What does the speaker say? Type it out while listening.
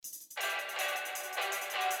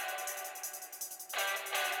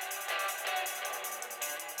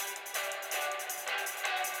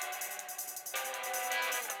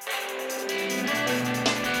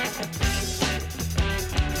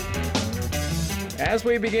As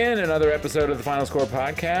we begin another episode of the Final Score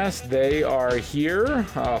podcast, they are here.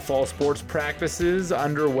 Fall sports practices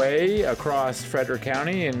underway across Frederick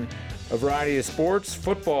County in a variety of sports: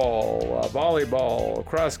 football, volleyball,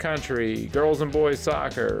 cross country, girls and boys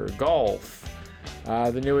soccer, golf.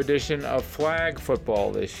 The new edition of flag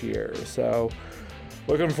football this year. So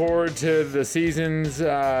looking forward to the season's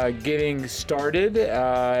getting started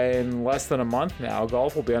in less than a month now.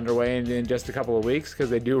 Golf will be underway in just a couple of weeks because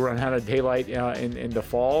they do run out of daylight in the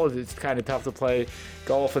fall. It's kind of tough to play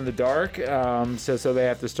golf in the dark, so they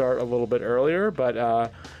have to start a little bit earlier.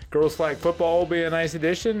 But girls flag football will be a nice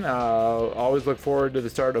addition. Always look forward to the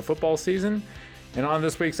start of football season. And on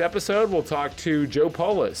this week's episode, we'll talk to Joe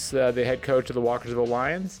Polce, the head coach of the Walkersville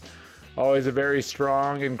Lions. Always a very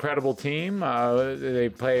strong, incredible team. They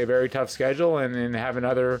play a very tough schedule and have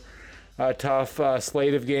another tough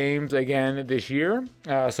slate of games again this year.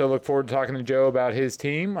 So look forward to talking to Joe about his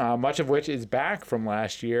team, much of which is back from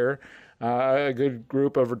last year. A good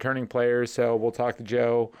group of returning players. So we'll talk to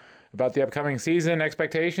Joe about the upcoming season,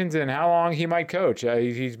 expectations, and how long he might coach.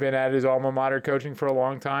 He's been at his alma mater coaching for a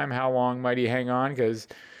long time. How long might he hang on? Because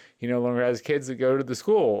he no longer has kids that go to the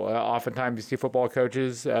school. Oftentimes you see football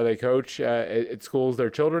coaches, they coach at schools their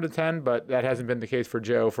children attend, but that hasn't been the case for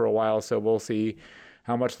Joe for a while, so we'll see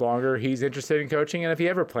how much longer he's interested in coaching and if he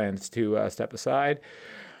ever plans to step aside.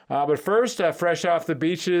 But first, fresh off the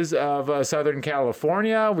beaches of Southern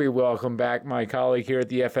California, we welcome back my colleague here at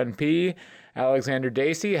the FNP, Alexander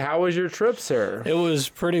Dacey. How was your trip, sir? It was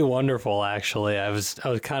pretty wonderful, actually. I was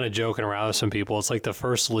kind of joking around with some people. It's like the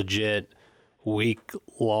first legit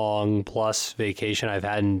week-long plus vacation I've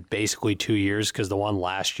had in basically 2 years, because the one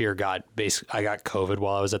last year I got COVID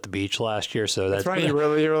while I was at the beach last year. So that's right. You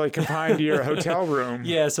were like confined to your hotel room.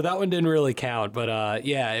 Yeah, so that one didn't really count. But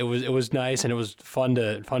yeah, it was nice, and it was fun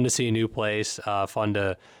to see a new place. Fun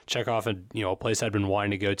to check off a place I'd been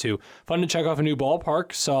wanting to go to. Fun to check off a new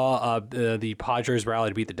ballpark. Saw the Padres rally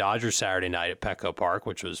to beat the Dodgers Saturday night at Petco Park,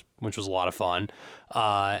 which was a lot of fun.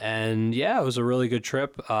 And yeah, it was a really good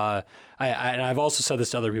trip. And I've also said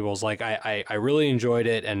this to other people. It's like I really enjoyed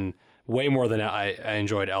it, and way more than I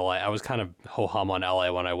enjoyed LA. I was kind of ho-hum on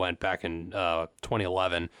LA when I went back in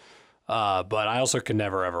 2011, but I also could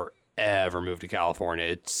never ever move to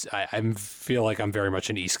California. I feel like I'm very much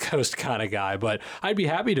an East Coast kind of guy, but I'd be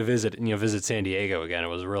happy to visit San Diego again. It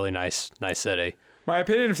was a really nice city. My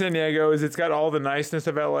opinion of San Diego is it's got all the niceness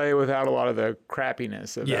of LA without a lot of the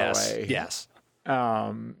crappiness of LA. Yes.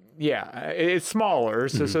 Yeah, it's smaller,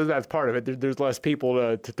 so that's part of it. There's less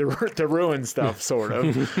people to ruin stuff, sort of.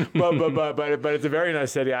 but it's a very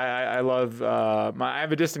nice city. I love. I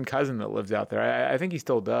have a distant cousin that lives out there. I think he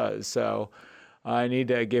still does. So I need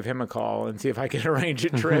to give him a call and see if I can arrange a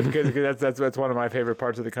trip, because that's one of my favorite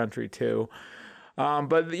parts of the country too.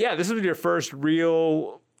 But yeah, this was your first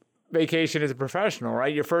real vacation as a professional,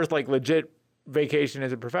 right? Your first legit vacation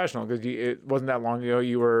as a professional, because it wasn't that long ago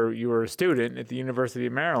you were a student at the University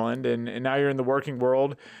of Maryland, and now you're in the working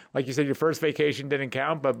world. Like you said, your first vacation didn't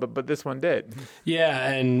count, but this one did.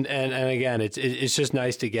 Yeah, and again, it's just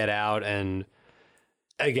nice to get out and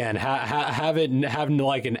again have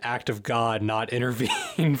like an act of God not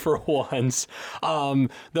intervene for once.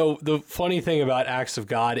 Though the funny thing about acts of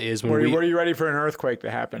God is were you ready for an earthquake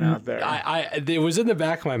to happen out there? It was in the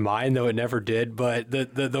back of my mind, though it never did. But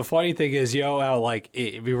the funny thing is, how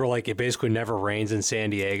we were it basically never rains in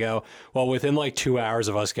San Diego. Well, within 2 hours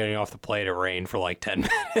of us getting off the plane, it rained for 10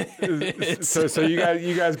 minutes. So you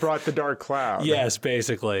guys brought the dark cloud. Yes,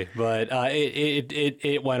 basically. But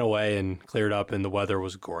it went away and cleared up, and the weather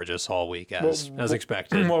was gorgeous all week as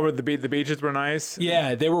expected. What were the beaches were nice?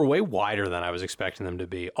 Yeah, they were way wider than I was expecting them to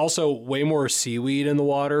be. Also, way more seaweed in the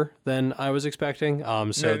water than I was expecting.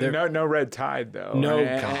 No red tide though. No,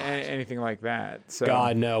 anything like that. So.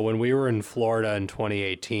 God, no. When we were in Florida in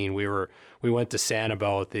 2018, we went to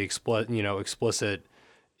Sanibel with the explicit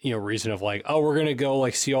reason of we're going to go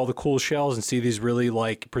see all the cool shells and see these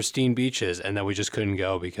really pristine beaches. And then we just couldn't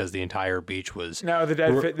go because the entire beach was... No, the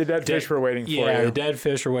dead fish were waiting for you. Yeah, the dead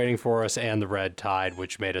fish were waiting for us, and the red tide,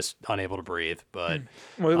 which made us unable to breathe. But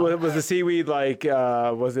was the seaweed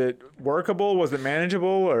was it workable? Was it manageable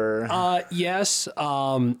or? Yes.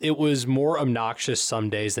 It was more obnoxious some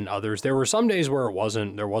days than others. There were some days where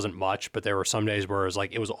there wasn't much, but there were some days where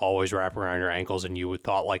it was always wrapping around your ankles and you would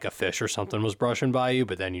thought a fish or something was brushing by you,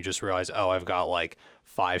 but then then you just realize, oh, I've got like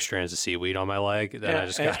 5 strands of seaweed on my leg. Then I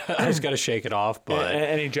just got to shake it off. But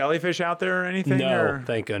any jellyfish out there or anything? No, or?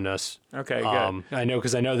 thank goodness. Okay, good. I know,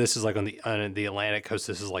 because I know this is like on the Atlantic coast.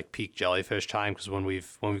 This is like peak jellyfish time, because when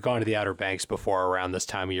we've gone to the Outer Banks before around this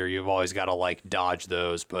time of year, you've always got to like dodge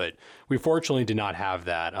those. But we fortunately did not have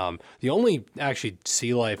that. The only actually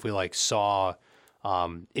sea life we like saw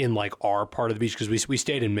in like our part of the beach, because we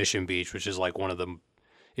stayed in Mission Beach, which is like one of the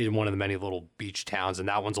many little beach towns, and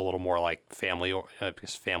that one's a little more like family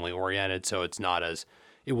oriented, so it's not as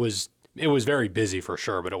it was very busy for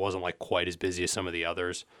sure, but it wasn't like quite as busy as some of the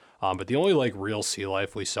others. But the only like real sea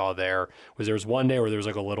life we saw there was one day where there was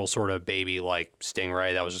like a little sort of baby like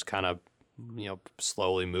stingray that was just kind of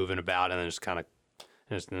slowly moving about, and then just kind of.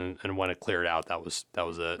 And when it cleared out, that was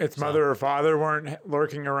it. Its mother or father weren't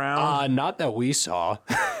lurking around? Not that we saw.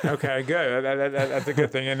 Okay, good. That's a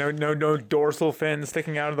good thing. And no dorsal fins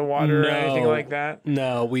sticking out of the water or anything like that?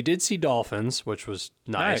 No, we did see dolphins, which was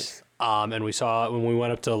nice. And we saw, when we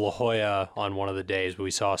went up to La Jolla on one of the days,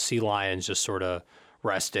 we saw sea lions just sort of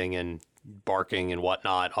resting and barking and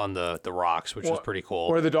whatnot on the rocks, which was pretty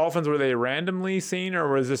cool. Were they randomly seen,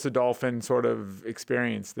 or was this a dolphin sort of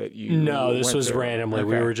experience that you No, this was through? randomly. Okay.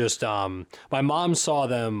 We were just my mom saw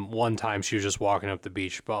them one time. She was just walking up the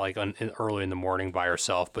beach, but like early in the morning by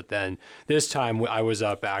herself. But then this time I was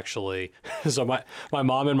up actually. So my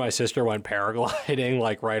mom and my sister went paragliding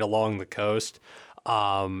like right along the coast.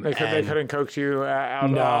 They couldn't coax you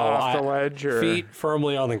out off the ledge, or feet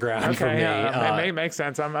firmly on the ground for me. Yeah, makes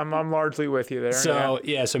sense. I'm largely with you there. So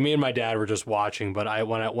so me and my dad were just watching, but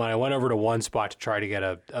when I went over to one spot to try to get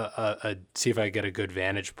see if I could get a good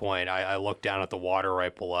vantage point, I looked down at the water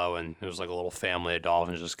right below, and there was like a little family of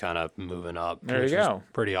dolphins just kind of moving up. There you go.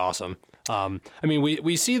 Pretty awesome. I mean,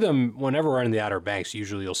 we see them whenever we're in the Outer Banks.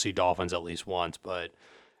 Usually you'll see dolphins at least once, but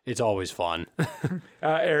it's always fun.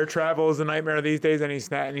 Air travel is a nightmare these days. Any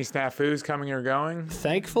snafus coming or going?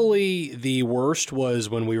 Thankfully, the worst was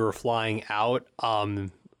when we were flying out.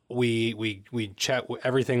 We checked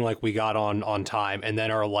everything, like we got on time, and then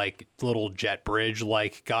our like little jet bridge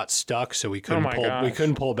like got stuck, so we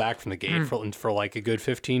couldn't pull back from the gate for like a good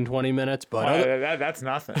 15-20 minutes. But that's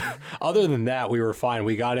nothing. Other than that, we were fine.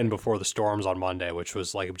 We got in before the storms on Monday, which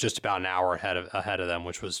was like just about an hour ahead of them,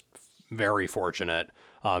 which was very fortunate.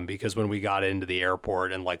 Because when we got into the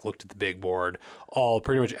airport and like looked at the big board,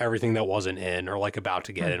 pretty much everything that wasn't in or like about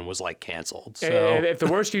to get in was like canceled. So if the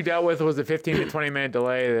worst you dealt with was a 15 to 20 minute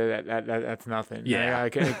delay, that's nothing. Yeah,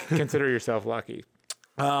 consider yourself lucky.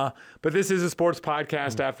 But this is a sports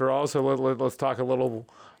podcast after all, so let's talk a little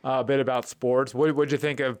bit about sports. What'd you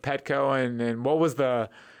think of Petco, and what was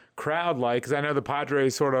the crowd like? Because I know the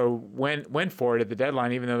Padres sort of went for it at the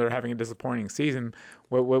deadline, even though they're having a disappointing season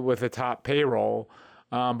with a top payroll.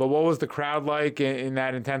 But what was the crowd like in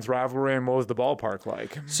that intense rivalry, and what was the ballpark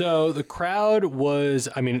like? So the crowd was,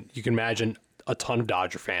 I mean, you can imagine a ton of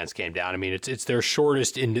Dodger fans came down. I mean, it's their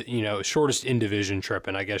shortest in division trip,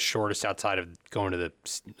 and I guess shortest outside of going to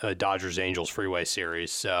the Dodgers Angels Freeway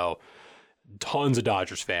Series. So tons of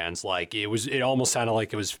Dodgers fans. Like it almost sounded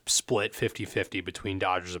like it was split 50-50 between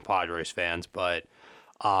Dodgers and Padres fans, but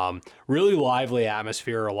really lively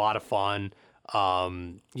atmosphere, a lot of fun.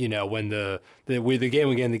 When the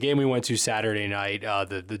game we went to Saturday night,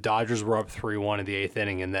 the Dodgers were up 3-1 in the 8th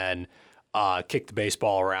inning, and then kicked the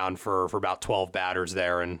baseball around for about 12 batters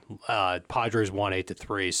there, and Padres won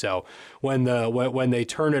 8-3. So when they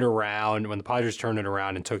turned it around, when the Padres turned it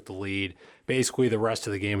around and took the lead, basically the rest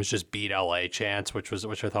of the game was just beat LA chants, which I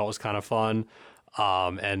thought was kind of fun.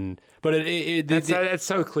 That's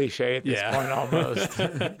so cliche at this point almost.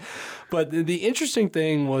 But the interesting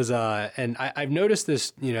thing was, and I've noticed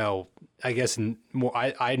this, I guess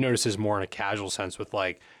I noticed this more in a casual sense with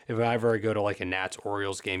like, if I ever go to like a Nats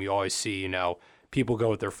Orioles game, you always see, people go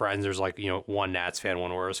with their friends. There's like, one Nats fan,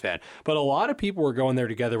 one Orioles fan, but a lot of people were going there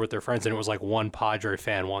together with their friends, and it was like one Padre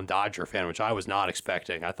fan, one Dodger fan, which I was not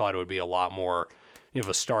expecting. I thought it would be a lot more of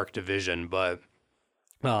a stark division, but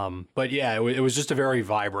yeah, it was just a very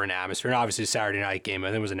vibrant atmosphere. And obviously, Saturday night game, I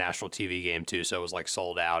think it was a national TV game too, so it was like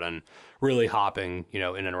sold out and really hopping, in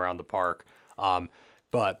and around the park.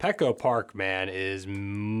 But Petco Park, man, is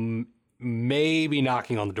maybe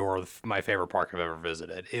knocking on the door of my favorite park I've ever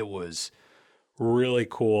visited. It was really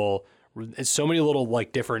cool. It's so many little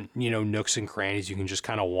like different, nooks and crannies you can just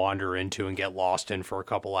kind of wander into and get lost in for a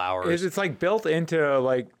couple hours. It's like built into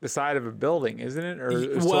like the side of a building, isn't it?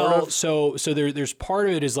 Or well, so there's part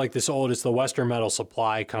of it is like this it's the Western Metal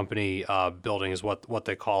Supply Company building is what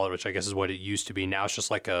they call it, which I guess is what it used to be. Now it's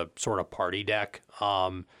just like a sort of party deck.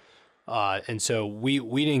 And so we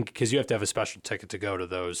didn't, because you have to have a special ticket to go to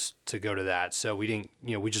that. So we didn't,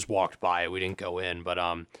 we just walked by it. We didn't go in. But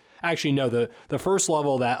actually, no, the first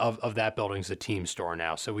level of that building is the team store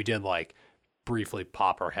now. So we did like briefly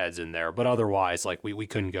pop our heads in there, but otherwise like we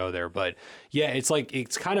couldn't go there. But yeah,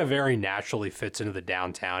 it's kind of very naturally fits into the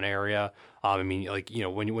downtown area. I mean, like,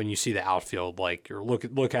 when you see the outfield, like, or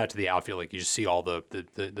look out to the outfield, like you just see all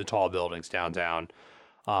the tall buildings downtown.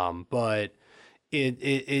 But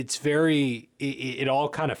it's very, it all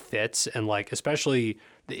kind of fits, and like, especially,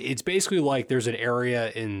 it's basically like there's an area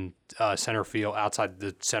in center field, outside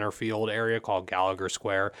the center field area, called Gallagher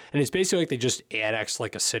Square, and it's basically like they just annexed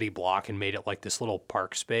like a city block and made it like this little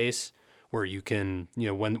park space where you can,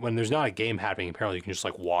 when there's not a game happening, apparently you can just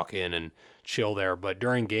like walk in and chill there. But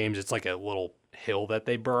during games, it's like a little hill that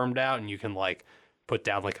they bermed out, and you can like put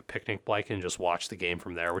down like a picnic blanket and just watch the game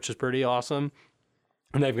from there, which is pretty awesome.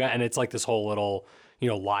 And it's like this whole little,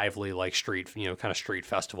 lively like street, kind of street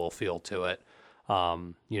festival feel to it.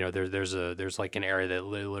 There's like an area that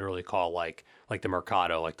they literally call like the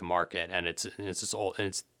Mercado, like the market, and it's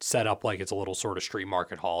set up like it's a little sort of street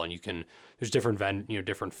market hall, and there's different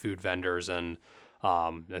different food vendors, and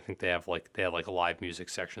I think they have like a live music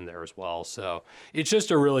section there as well. So it's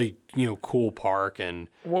just a really cool park. And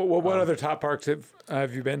what other top parks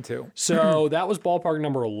have you been to? So that was ballpark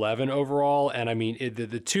number 11 overall, and I mean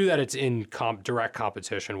the two that it's in direct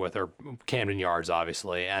competition with are Camden Yards,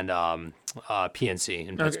 obviously, and PNC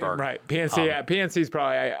in Pittsburgh. Right, PNC. PNC's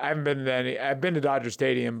probably I haven't been to any. I've been to Dodger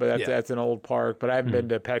Stadium, but that's an old park. But I haven't been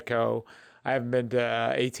to Petco. I haven't been to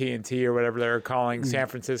AT&T or whatever they're calling San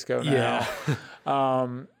Francisco now. Yeah.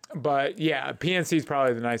 But yeah, PNC is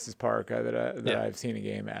probably the nicest park that I've seen a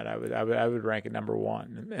game at. I would rank it number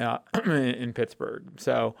one in Pittsburgh.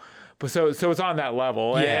 So it's on that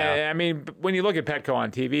level. Yeah. And, I mean, when you look at Petco on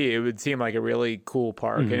TV, it would seem like a really cool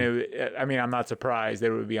park. And I'm not surprised that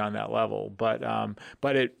it would be on that level. But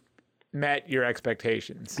it met your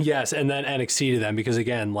expectations. Yes, and exceeded them, because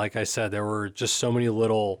again, like I said, there were just so many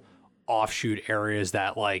little offshoot areas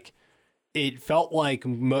that like it felt like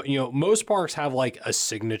most parks have like a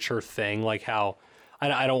signature thing, like how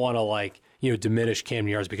I don't want to like diminish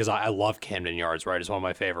Camden Yards, because I love Camden Yards, right? It's one of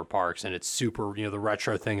my favorite parks, and it's super, the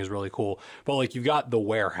retro thing is really cool, but like you've got the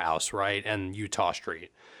Warehouse, right, and Utah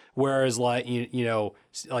Street. Whereas like,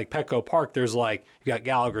 like Petco Park, there's like, you got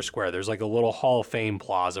Gallagher Square. There's like a little Hall of Fame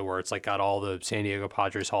plaza where it's like got all the San Diego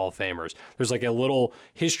Padres Hall of Famers. There's like a little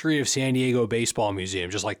history of San Diego baseball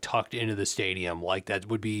museum just like tucked into the stadium. Like that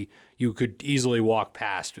would be, you could easily walk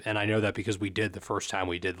past. And I know that because we did the first time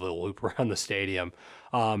we did the loop around the stadium.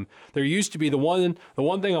 There used to be the one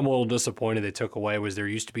thing I'm a little disappointed they took away was there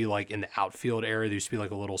used to be like in the outfield area, there used to be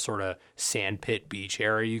like a little sort of sand pit beach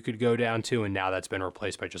area you could go down to. And now that's been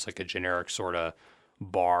replaced by just like a generic sort of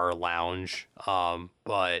bar lounge.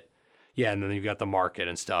 But yeah, and then you've got the market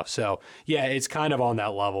and stuff. So yeah, it's kind of on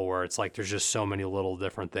that level where it's like there's just so many little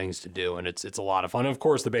different things to do, and it's a lot of fun. And of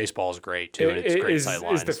course, the baseball is great too, and it's great sight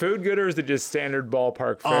lines. Is the food good, or is it just standard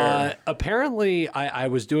ballpark fare? Apparently, I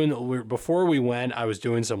was doing before we went. I was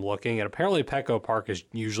doing some looking, and apparently, Petco Park is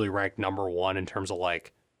usually ranked number one in terms of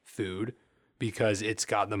like food, because it's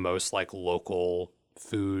got the most like local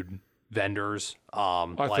food vendors.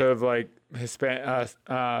 Lots of like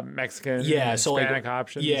Mexican, Hispanic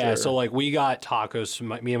options. Yeah, so like we got tacos.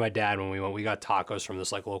 Me and my dad, when we went, we got tacos from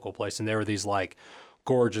this like local place, and they were these like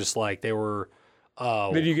gorgeous, like they were.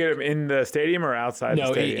 Did you get them in the stadium or outside? No,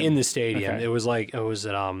 the stadium? In the stadium. Okay. It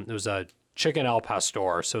was a chicken al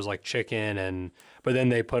pastor, so it was like chicken, but then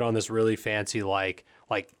they put on this really fancy like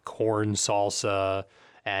corn salsa,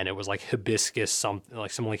 and it was like hibiscus, some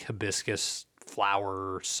hibiscus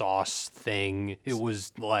flour sauce thing. It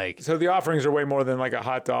was like, so the offerings are way more than like a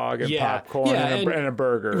hot dog and popcorn and a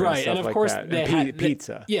burger, right? And of course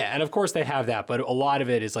pizza. And of course they have that, but a lot of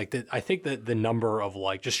it is like I think that the number of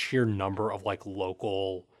like just sheer number of like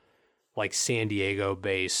local, like San Diego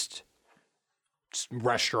based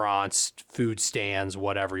restaurants, food stands,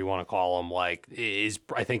 whatever you want to call them, like is,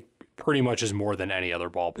 I think, pretty much is more than any other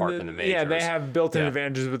ballpark in the majors. Yeah, they have built-in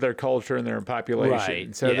advantages with their culture and their population.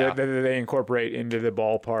 Right. So they incorporate into the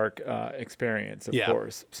ballpark experience, of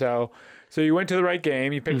course. So you went to the right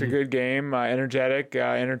game. You picked a good game, energetic,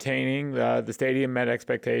 entertaining. The stadium met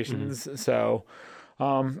expectations. So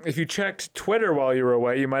if you checked Twitter while you were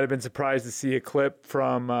away, you might have been surprised to see a clip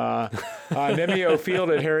from Nemeo Field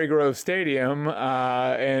at Harry Grove Stadium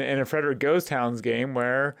in a Frederick Ghost Hounds game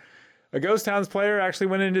where a Ghost Towns player actually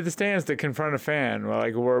went into the stands to confront a fan.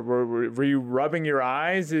 Like, were you rubbing your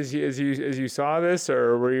eyes as you saw this,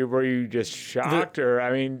 or were you just shocked? Or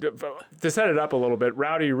I mean, to set it up a little bit,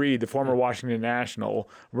 Rowdy Reed, the former Washington National,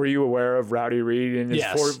 were you aware of Rowdy Reed and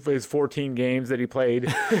his 14 games that he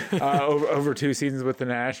played over 2 seasons with the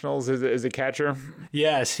Nationals as a catcher?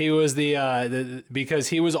 Yes, he was because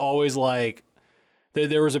he was always like.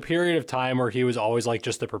 There was a period of time where he was always like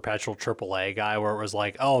just the perpetual AAA guy, where it was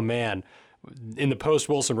like, oh man, in the post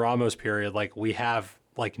Wilson Ramos period, like we have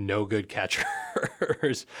like no good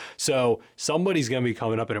catchers, so somebody's gonna be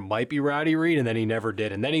coming up, and it might be Rowdy Reed, and then he never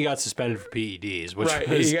did, and then he got suspended for PEDs, which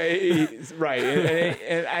was right.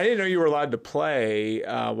 And I didn't know you were allowed to play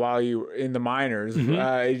while you were in the minors.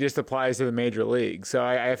 It just applies to the major league. So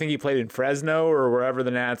I think he played in Fresno or wherever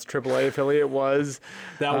the Nats AAA affiliate was.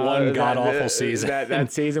 That one god awful season.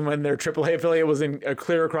 That season when their AAA affiliate was in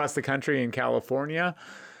clear across the country in California.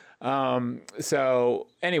 So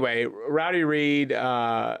anyway, Rowdy Reed,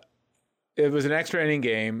 it was an extra inning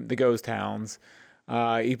game, the Ghost Towns.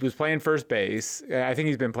 He was playing first base. I think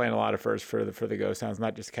he's been playing a lot of first for the Ghost Towns,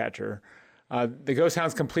 not just catcher. The Ghost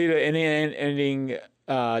Towns complete an inning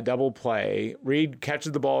double play. Reed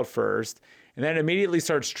catches the ball at first and then immediately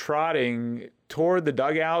starts trotting toward the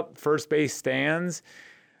dugout first base stands.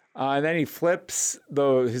 And then he flips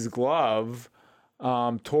his glove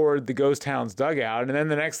toward the Ghost Towns dugout. And then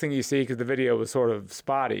the next thing you see, because the video was sort of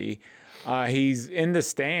spotty, he's in the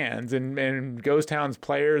stands and Ghost Towns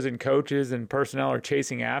players and coaches and personnel are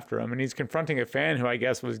chasing after him. And he's confronting a fan who I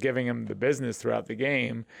guess was giving him the business throughout the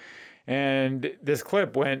game. And this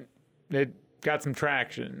clip it got some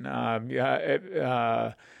traction.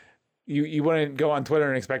 You wouldn't go on Twitter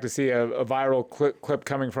and expect to see a viral clip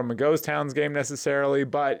coming from a Ghost Towns game necessarily,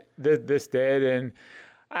 but this did. And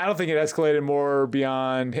I don't think it escalated more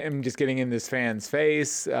beyond him just getting in this fan's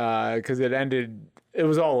face because it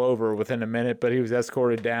was all over within a minute, but he was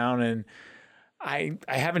escorted down. And I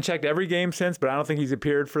haven't checked every game since, but I don't think he's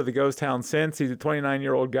appeared for the Ghost Town since. He's a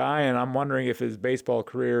 29-year-old guy, and I'm wondering if his baseball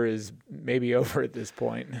career is maybe over at this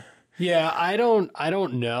point. Yeah, I don't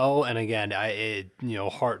know. And again,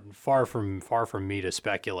 far from me to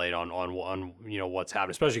speculate on what's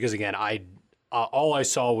happened, especially because again, all I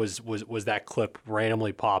saw was that clip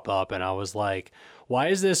randomly pop up, and I was like, why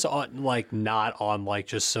is this on, like, not on like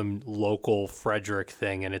just some local Frederick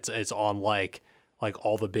thing, and it's on like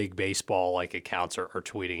all the big baseball like accounts are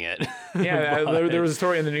tweeting it. Yeah, there was a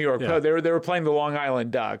story in the New York Post. They were playing the Long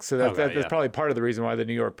Island Ducks, so that's probably part of the reason why the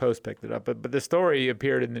New York Post picked it up. But the story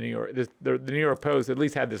appeared in the New York. The New York Post at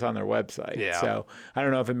least had this on their website. Yeah. So I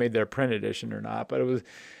don't know if it made their print edition or not, but it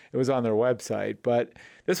was on their website. But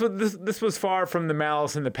this was far from the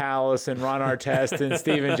Malice in the Palace and Ron Artest and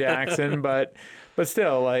Steven Jackson, but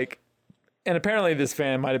still, like. And apparently this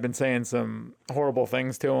fan might have been saying some horrible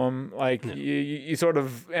things to him. Like, you sort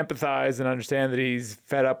of empathize and understand that he's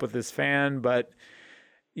fed up with this fan, but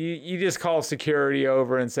you just call security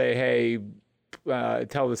over and say, hey,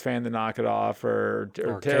 tell this fan to knock it off or kick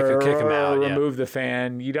him out, or remove the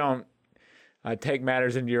fan. You don't take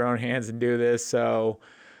matters into your own hands and do this. So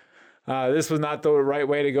this was not the right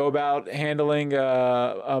way to go about handling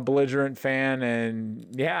a belligerent fan. And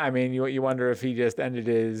yeah, I mean, you wonder if he just ended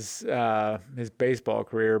his baseball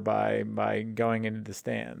career by going into the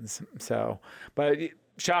stands. So, but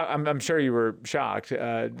I'm sure you were shocked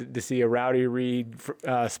to see a Rowdy Reed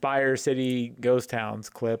Spire City Ghost Towns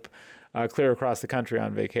clip clear across the country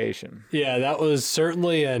on vacation. Yeah, that was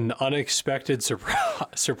certainly an unexpected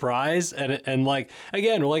surprise. And like,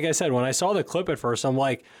 again, like I said, when I saw the clip at first, I'm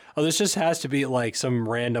like, oh, this just has to be like some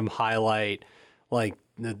random highlight, like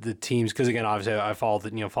the teams. Because again, obviously, I follow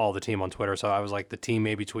the team on Twitter, so I was like, the team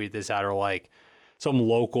maybe tweeted this out, or like some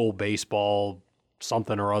local baseball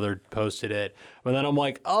something or other posted it. But then I'm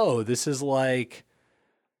like, oh, this is like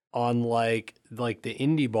on like the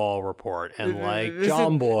Indie Ball report and like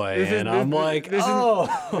John Boy, and I'm like, this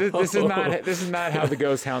is not how the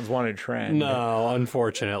Ghost Hounds want to trend. No,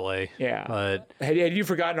 unfortunately. Yeah, but had you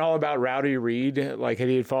forgotten all about Rowdy Reed? Like, had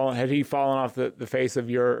he fallen off the face of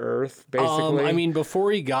your earth, basically? I mean,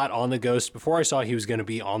 before he got on the Ghost, before I saw he was going to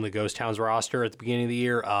be on the Ghost Hounds roster at the beginning of the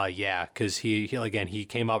year, yeah, because he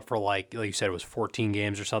came up for like you said, it was 14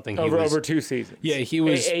 games or something. Over 2 seasons. Yeah, he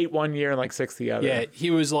was 8 one year and like 6 the other. Yeah,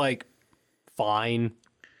 he was like fine.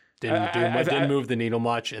 Didn't move the needle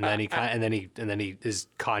much, and then his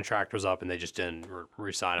contract was up, and they just didn't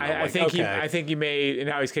re-sign him. I think he made, and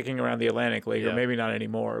now he's kicking around the Atlantic League, or maybe not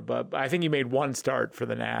anymore. But I think he made one start for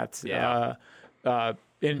the Nats. Yeah.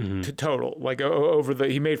 To total, like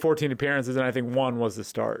he made 14 appearances, and I think one was the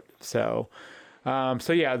start. So,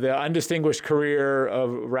 So yeah, the undistinguished career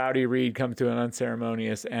of Rowdy Reed comes to an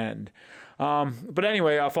unceremonious end. But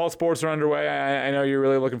anyway, fall sports are underway. I know you're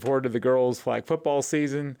really looking forward to the girls' flag football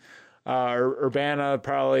season. Urbana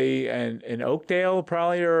probably and Oakdale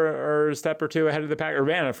probably are a step or two ahead of the pack.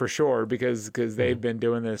 Urbana for sure because they've been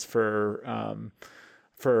doing this for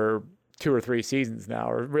 2 or 3 seasons now,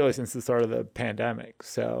 or really since the start of the pandemic.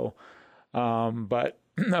 So, but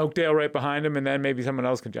Oakdale right behind them, and then maybe someone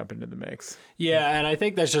else can jump into the mix. Yeah, and I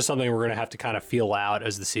think that's just something we're going to have to kind of feel out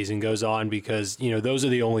as the season goes on because, those are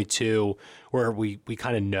the only two where we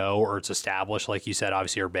kind of know or it's established. Like you said,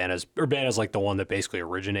 obviously Urbana's like the one that basically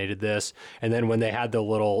originated this. And then when they had their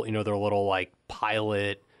little like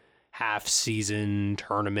pilot half-season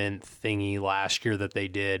tournament thingy last year that they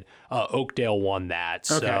did, Oakdale won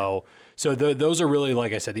that. Okay. So those are really,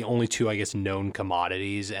 like I said, the only two, I guess, known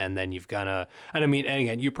commodities. And then you've got to, and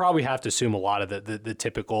again, you probably have to assume a lot of the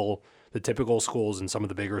typical schools and some of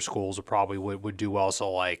the bigger schools would do well.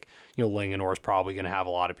 So like, Linganore is probably going to have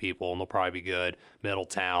a lot of people and they'll probably be good.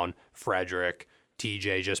 Middletown, Frederick,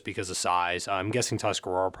 TJ, just because of size. I'm guessing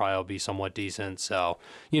Tuscarora probably will be somewhat decent. So,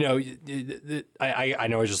 I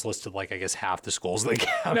know I just listed like, I guess half the schools in the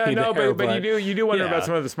county. But you do wonder about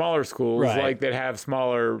some of the smaller schools, right, like that have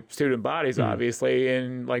smaller student bodies, obviously,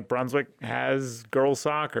 and like Brunswick has girls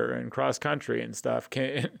soccer and cross country and stuff.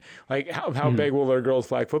 How big will their girls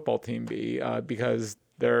flag football team be? Because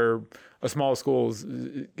they're a small school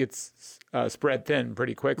gets spread thin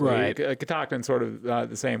pretty quickly. Right. Catoctin's sort of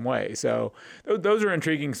the same way. So those are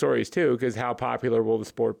intriguing stories too, because how popular will the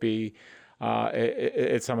sport be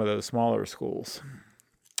at some of those smaller schools?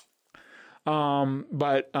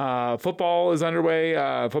 But football is underway.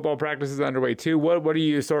 Football practice is underway too. What are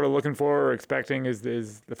you sort of looking for or expecting as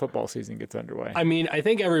the football season gets underway? I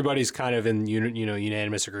think everybody's kind of in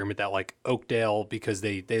unanimous agreement that like Oakdale, because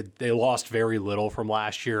they lost very little from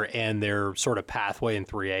last year and their sort of pathway in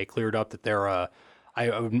 3A cleared up, that they're I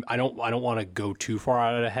don't want to go too far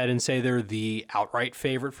out ahead and say they're the outright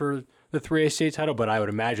favorite for the 3A state title, but I would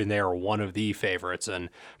imagine they are one of the favorites and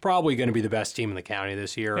probably going to be the best team in the county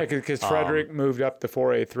this year. Yeah, because Frederick moved up to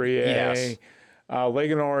 4A, 3A. Yes.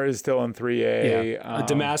 Linganore is still in 3A. Yeah.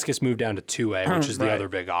 Damascus moved down to 2A, which is the other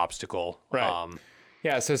big obstacle. Right.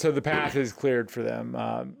 So the path is cleared for them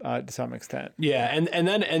to some extent. Yeah, and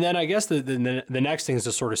then I guess the next thing is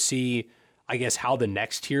to sort of see, I guess, how the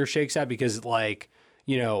next tier shakes out, because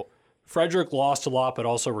Frederick lost a lot, but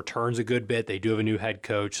also returns a good bit. They do have a new head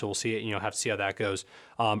coach, so we'll see it. Have to see how that goes.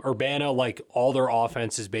 Urbana, like all their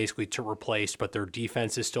offense is basically replaced, but their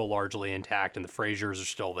defense is still largely intact, and the Fraziers are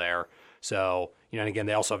still there. So and again,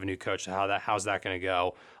 they also have a new coach. So how's that going to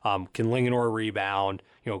go? Can Linganore rebound?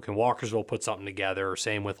 Can Walkersville put something together?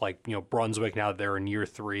 Same with Brunswick. Now that they're in year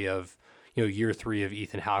three of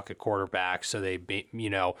Ethan Houck at quarterback. So they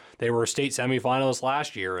were a state semifinalist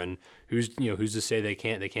last year, and who's to say they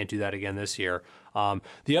can't do that again this year.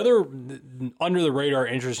 The other under the radar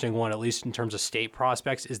interesting one, at least in terms of state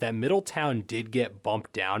prospects, is that Middletown did get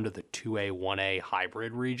bumped down to the 2A, 1A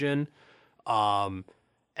hybrid region.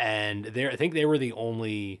 And I think they were the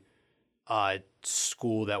only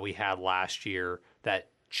school that we had last year that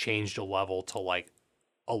changed a level to like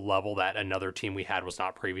a level that another team we had was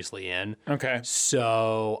not previously in. Okay.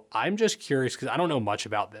 So I'm just curious because I don't know much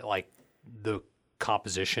about the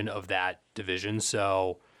composition of that division.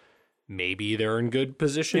 So maybe they're in good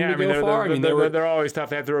position to go far. They're always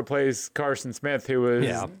tough. They have to replace Carson Smith, who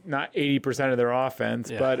was not 80% of their offense,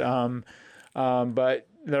 but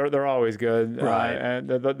they're always good. Right. And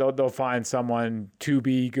they'll find someone to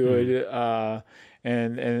be good.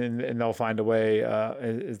 And they'll find a way,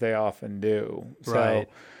 as they often do. Right.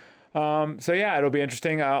 So it'll be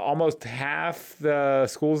interesting. Almost half the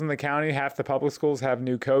schools in the county, half the public schools have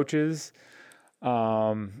new coaches.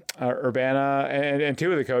 Urbana and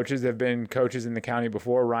two of the coaches have been coaches in the county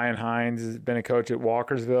before. Ryan Hines has been a coach at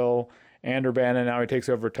Walkersville and Urbana. Now he takes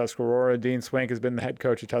over Tuscarora. Dean Swink has been the head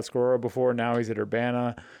coach at Tuscarora before. Now he's at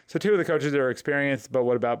Urbana. So two of the coaches are experienced. But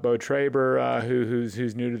what about Bo Traber,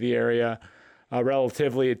 who's new to the area?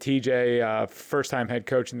 Relatively, a TJ, first-time head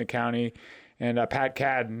coach in the county, and Pat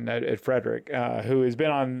Cadden at Frederick, who has been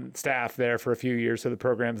on staff there for a few years, so the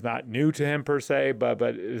program's not new to him per se, but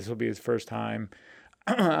this will be his first time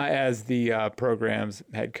as the program's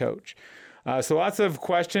head coach. So lots of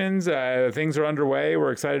questions. Things are underway.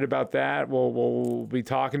 We're excited about that. We'll be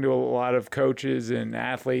talking to a lot of coaches and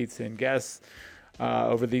athletes and guests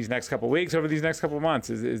over these next couple of weeks, over these next couple of months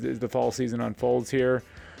as the fall season unfolds here.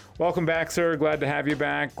 Welcome back, sir. Glad to have you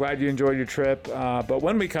back. Glad you enjoyed your trip. But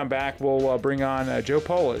when we come back, we'll bring on Joe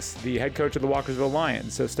Polce, the head coach of the Walkersville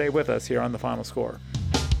Lions. So stay with us here on The Final Score.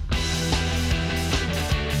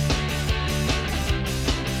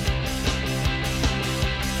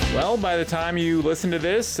 Well, by the time you listen to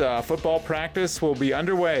this, football practice will be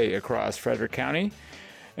underway across Frederick County,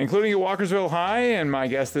 including at Walkersville High. And my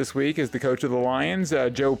guest this week is the coach of the Lions,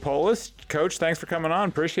 Joe Polce. Coach, thanks for coming on.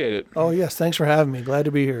 Appreciate it. Oh, yes. Thanks for having me. Glad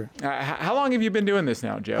to be here. How long have you been doing this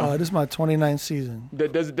now, Joe? This is my 29th season.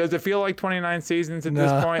 Does it feel like 29 seasons at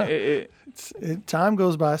this point? Time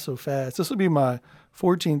goes by so fast. This will be my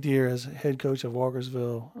 14th year as head coach of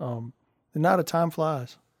Walkersville. And now the time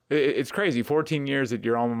flies. It's crazy. 14 years at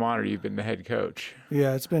your alma mater, you've been the head coach.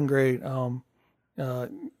 Yeah, it's been great.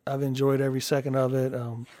 I've enjoyed every second of it.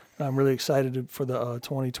 I'm really excited for the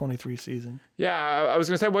 2023 season. Yeah, I was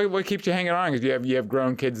going to say, what keeps you hanging on? Because you have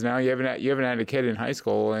grown kids now. You haven't had a kid in high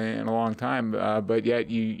school in a long time, but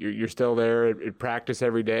yet you're still there at practice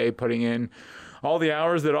every day, putting in all the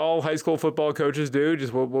hours that all high school football coaches do.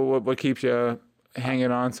 Just what keeps you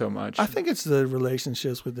hanging on so much? I think it's the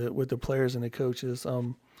relationships with the players and the coaches.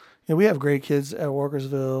 We have great kids at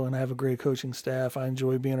Walkersville, and I have a great coaching staff. I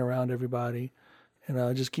enjoy being around everybody, and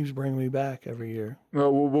it just keeps bringing me back every year. Well,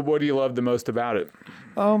 what do you love the most about it?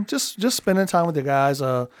 Just spending time with the guys.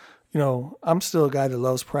 I'm still a guy that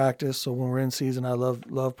loves practice, so when we're in season, I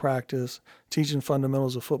love practice, teaching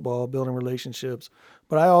fundamentals of football, building relationships.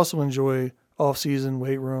 But I also enjoy off-season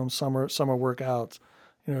weight rooms, summer workouts.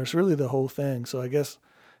 It's really the whole thing. So I guess,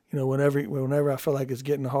 whenever I feel like it's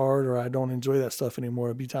getting hard or I don't enjoy that stuff anymore,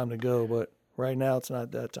 it'd be time to go. But right now, it's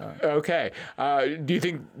not that time. Okay. Do you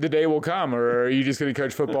think the day will come, or are you just going to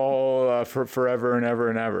coach football for forever and ever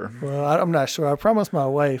and ever? Well, I'm not sure. I promised my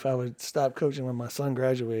wife I would stop coaching when my son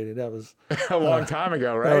graduated. That was a long time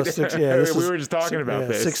ago, right? That was 6, yeah. We were just talking about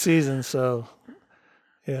this. 6 seasons, so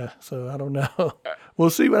yeah. So I don't know. We'll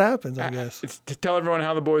see what happens, I guess. Tell everyone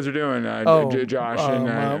how the boys are doing, Josh.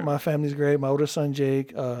 My family's great. My older son,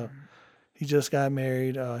 Jake, he just got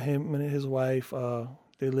married. Him and his wife,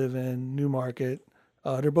 they live in Newmarket.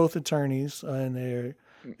 They're both attorneys, and they're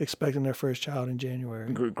expecting their first child in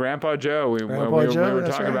January. Grandpa Joe, we were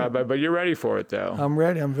talking about, but you're ready for it, though. I'm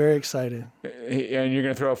ready. I'm very excited. And you're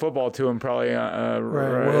going to throw a football to him probably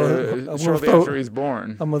shortly after he's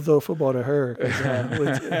born. I'm going to throw a football to her.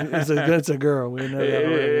 It's a girl. We know it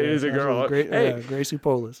is a girl. Gracie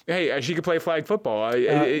Polce. Hey, she could play flag football.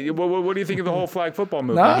 What do you think of the whole flag football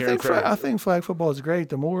movement? I think flag football is great.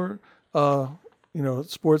 The more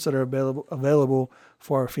sports that are available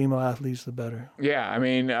for our female athletes, the better. Yeah, I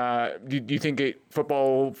mean, do you think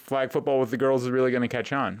flag football with the girls is really going to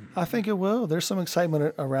catch on? I think it will. There's some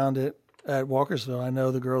excitement around it at Walkersville. I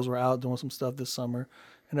know the girls were out doing some stuff this summer,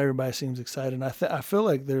 and everybody seems excited. And I feel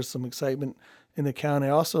like there's some excitement in the county.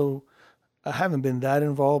 Also, I haven't been that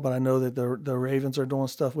involved, but I know that the Ravens are doing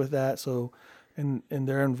stuff with that, so and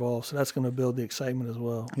they're involved, so that's going to build the excitement as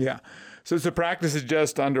well. Yeah. So practice is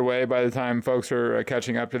just underway by the time folks are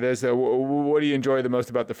catching up to this. What do you enjoy the most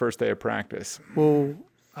about the first day of practice? Well,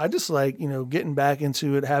 I just like, getting back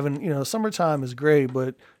into it, having, summertime is great,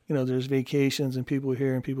 but, there's vacations and people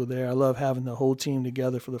here and people there. I love having the whole team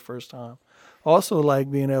together for the first time. Also like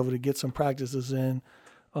being able to get some practices in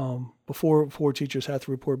before teachers have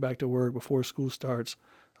to report back to work, before school starts.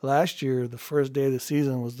 Last year, the first day of the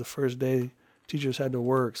season was the first day teachers had to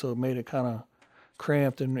work, so it made it kind of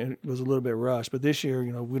cramped and it was a little bit rushed. But this year,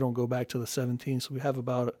 we don't go back to the 17th, so we have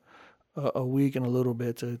about a week and a little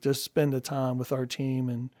bit to just spend the time with our team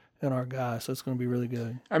and our guys. So it's going to be really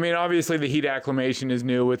good. I mean, obviously the heat acclimation is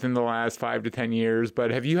new within the last 5 to 10 years,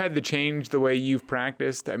 but have you had to change the way you've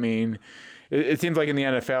practiced? I mean, it seems like in the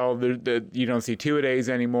NFL, you don't see two-a-days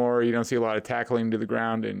anymore. You don't see a lot of tackling to the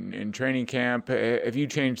ground in training camp. Have you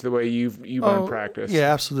changed the way you've run practice?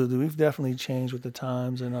 Yeah, absolutely. We've definitely changed with the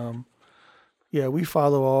times, and we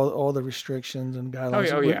follow all the restrictions and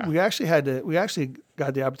guidelines. We actually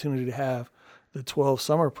got the opportunity to have the 12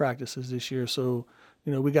 summer practices this year, so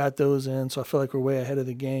we got those in. So I feel like we're way ahead of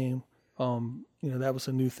the game. That was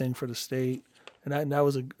a new thing for the state. And that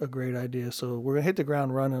was a great idea. So we're going to hit the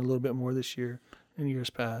ground running a little bit more this year in years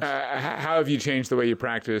past. How have you changed the way you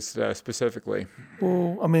practice specifically?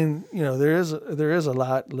 Well, I mean, there is a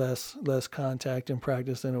lot less contact in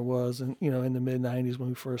practice than it was in the mid-'90s when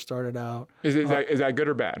we first started out. Is that good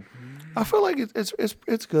or bad? I feel like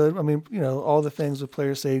it's good. I mean, all the things with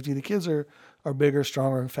player safety. The kids are bigger,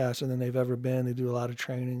 stronger, and faster than they've ever been. They do a lot of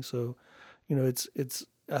training, so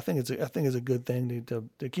I think it's a good thing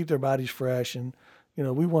to keep their bodies fresh, and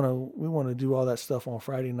we want to do all that stuff on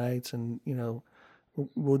Friday nights, and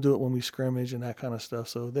we'll do it when we scrimmage and that kind of stuff.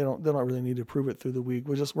 So they don't really need to prove it through the week.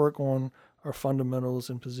 We'll just work on our fundamentals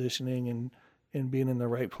and positioning and being in the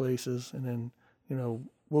right places, and then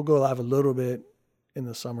we'll go live a little bit in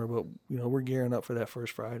the summer, but we're gearing up for that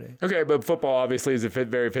first Friday. Okay, but football obviously is a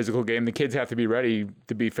very physical game. The kids have to be ready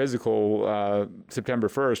to be physical September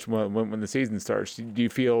 1st when the season starts. Do you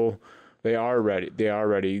feel they are ready? They are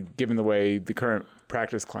ready, given the way the current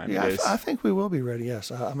practice climate is. I think we will be ready.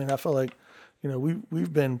 Yes, I mean I feel like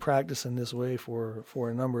we've been practicing this way for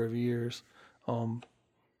a number of years, and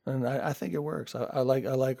I think it works. I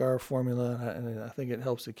like our formula, and I think it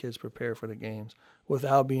helps the kids prepare for the games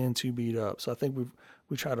without being too beat up. So I think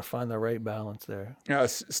we try to find the right balance there.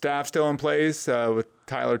 Staff still in place with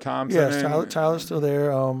Tyler Thompson? Yes, Tyler's still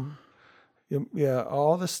there. Yeah,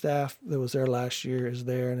 all the staff that was there last year is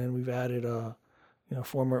there, and then we've added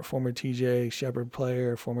former TJ Shepherd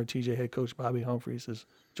player, former TJ head coach Bobby Humphreys is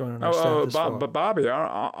joining our staff this fall. Bobby,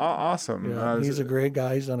 awesome. Yeah, he's a great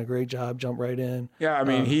guy. He's done a great job. Jumped right in. Yeah, I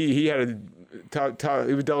mean he had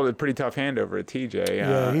he was dealt a pretty tough handover at TJ.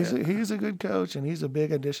 Yeah, he's a good coach, and he's a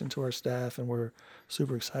big addition to our staff, and we're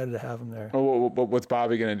super excited to have him there. What's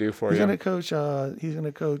Bobby going to do for you? He's going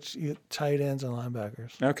to coach tight ends and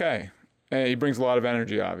linebackers. Okay. And he brings a lot of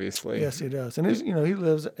energy, obviously. Yes, he does. And he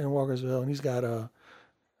lives in Walkersville, and he's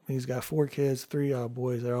got 4 kids, 3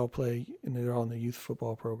 boys. They all play, and they're all in the youth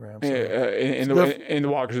football program. So in the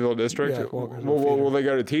Walkersville district. Yeah, Walkersville. Will they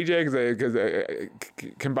go to TJ?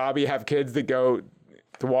 Because can Bobby have kids that go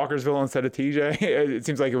to Walkersville instead of TJ? It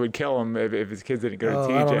seems like it would kill him if his kids didn't go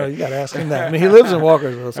to TJ. I don't know. You got to ask him that. I mean, he lives in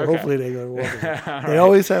Walkersville, so hopefully they go to Walkersville. They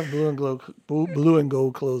always have blue and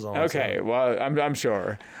gold clothes on. Okay, so. Well, I'm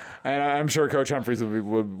sure. And I'm sure Coach Humphreys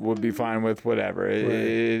would be fine with whatever. Right.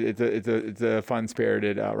 It's a fun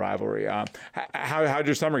spirited rivalry. How'd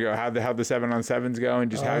your summer go? How'd the 7-on-7s go?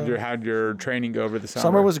 And just how'd your training go over the summer?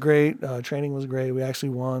 Summer was great. Training was great. We actually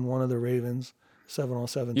won one of the Ravens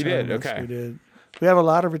 7-on-7 You tournaments. did? Okay. We did. We have a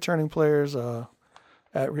lot of returning players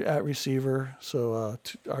at receiver. So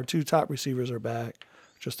our 2 top receivers are back.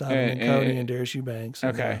 Just Donovan Cody and Darius Eubanks.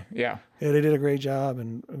 Okay. Yeah, they did a great job,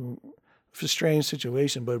 and it's a strange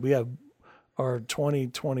situation, but we have our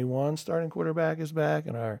 2021 starting quarterback is back,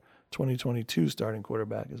 and our 2022 starting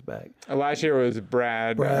quarterback is back. Last year was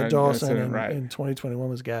Brad Dawson, and 2021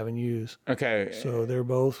 was Gavin Hughes. Okay. So they're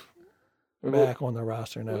both back on the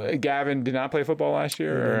roster now. Gavin did not play football last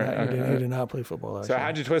year? He did not play football last year. So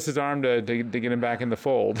how'd you twist his arm to get him back in the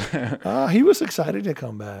fold? He was excited to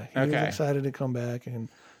come back. He was excited to come back, and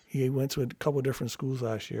he went to a couple different schools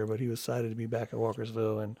last year, but he was excited to be back at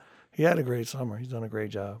Walkersville, and he had a great summer. He's done a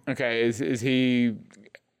great job. Okay. Is he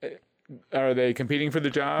 – are they competing for the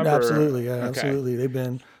job? Absolutely. Yeah, absolutely. They've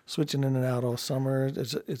been switching in and out all summer.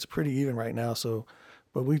 It's pretty even right now. So,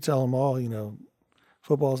 but we tell them all,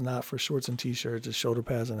 football's not for shorts and T-shirts. It's shoulder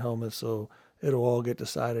pads and helmets. So it'll all get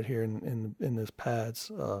decided here in this pads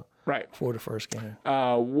for the first game.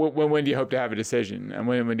 When do you hope to have a decision? And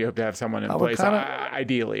when do you hope to have someone in place?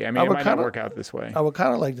 Ideally. I mean, it might not work out this way. I would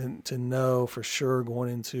kind of like to know for sure going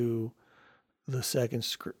into the second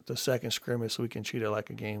scrimmage so we can treat it like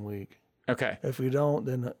a game week. Okay. If we don't,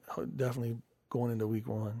 then definitely going into week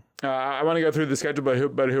 1. I want to go through the schedule,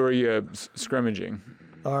 but who are you scrimmaging?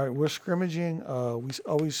 All right, we're scrimmaging. We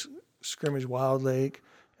always scrimmage Wild Lake.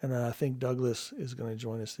 And I think Douglas is going to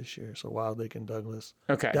join us this year. So Wild Lake and Douglas.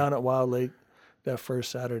 Okay. Down at Wild Lake that first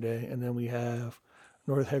Saturday. And then we have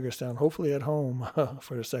North Hagerstown, hopefully at home,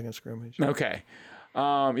 for the second scrimmage. Okay. You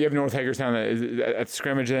have North Hagerstown at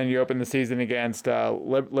scrimmage, and then you open the season against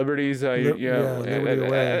Liberties. Liberty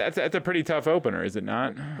away. That's a pretty tough opener, is it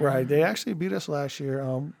not? Right. They actually beat us last year.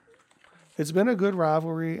 It's been a good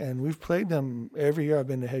rivalry, and we've played them every year. I've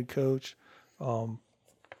been the head coach.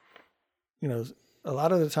 A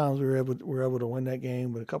lot of the times we were able to win that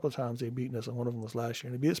game, but a couple of times they beaten us, and one of them was last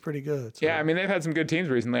year, and they beat us pretty good. So. Yeah, I mean, they've had some good teams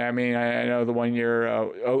recently. I mean, I know the one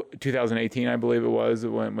year, 2018, I believe it was,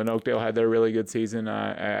 when Oakdale had their really good season.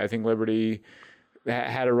 I think Liberty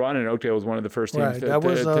had a run, and Oakdale was one of the first teams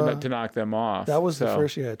to knock them off. That was the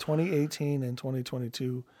first year. 2018 and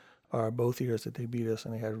 2022 are both years that they beat us,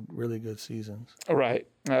 and they had really good seasons. All right.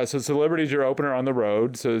 So Liberty's your opener on the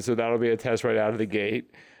road, so that'll be a test right out of the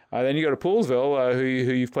gate. Then you go to Poolesville, who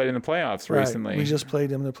you've played in the playoffs recently. We just played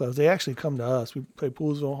them in the playoffs. They actually come to us. We play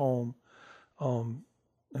Poolesville home,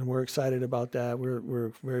 and we're excited about that.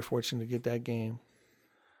 We're very fortunate to get that game.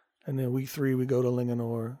 And then week 3, we go to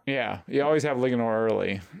Linganore. Yeah, you always have Linganore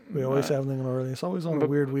early. We always have Linganore early. It's always on a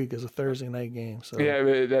weird week. It's a Thursday night game. So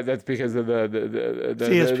yeah, that's because of the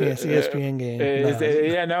ESPN game. It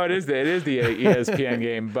is the ESPN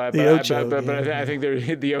game. But the Ocho but I think they're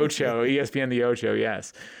the Ocho, ESPN the Ocho.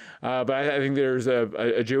 Yes. But I think there's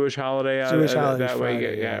a Jewish holiday that way.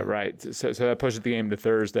 Friday, yeah, right. So that pushes the game to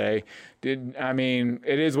Thursday. It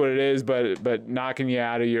is what it is, but knocking you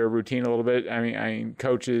out of your routine a little bit. I mean,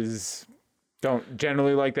 coaches don't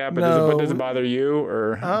generally like that, but does it bother you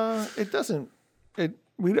or? It doesn't.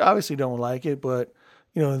 We obviously don't like it, but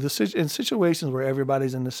in situations where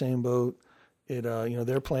everybody's in the same boat,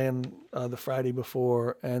 they're playing the Friday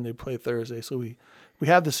before and they play Thursday, so we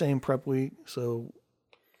have the same prep week. So,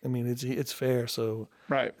 I mean, it's fair. So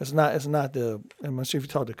right, it's not I'm not sure if you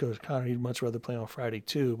talk to Coach Connor, he'd much rather play on Friday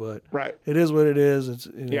too. But right, it is what it is.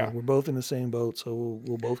 We're both in the same boat, so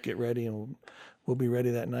we'll both get ready and we'll be ready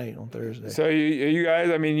that night on Thursday. So you guys,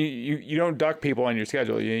 I mean, you don't duck people on your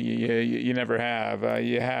schedule. You never have.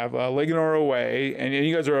 You have Ligonor away, and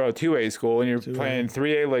you guys are a 2A school, and you're 2A. Playing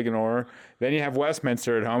 3A Ligonor. Then you have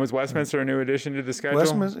Westminster at home. Is Westminster a new addition to the schedule?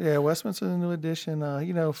 Westminster is a new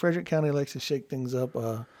addition. Frederick County likes to shake things up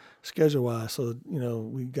schedule-wise. So,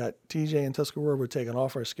 we got TJ and Tuscarora were taking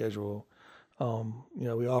off our schedule.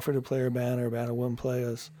 We offered to play Urbana. Urbana wouldn't play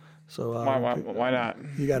us. So why not?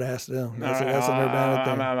 You got to ask them. That's an Urbana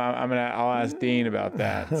thing. I'll ask Dean about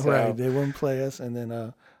that. So. Right, they wouldn't play us, and then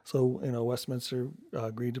Westminster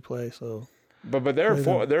agreed to play. So, but they're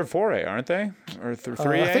 4A, aren't they? Or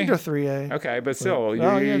 3A? I think they're 3A. Okay, but still,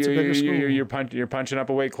 it's a bigger school. You're punching up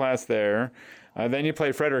a weight class there. Then you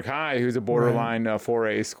play Frederick High, who's a borderline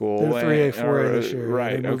 4A school. They're 3A, 4A this year.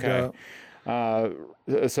 Right. Okay.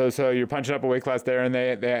 So you're punching up a weight class there, and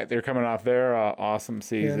they're coming off their awesome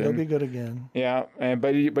season. Yeah, they'll be good again. Yeah,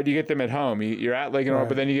 but you get them at home. You're at Ligonor, right.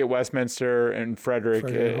 But then you get Westminster and Frederick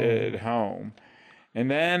at home,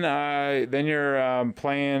 and then you're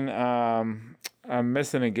playing. I'm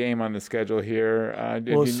missing a game on the schedule here.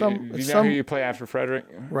 Do you know who you play after Frederick?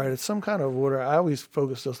 Right, it's some kind of order. I always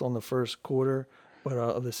focus just on the first quarter,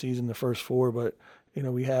 of the season, the first four, but.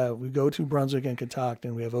 We go to Brunswick and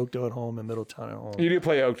Catoctin. We have Oakdale at home and Middletown at home. You do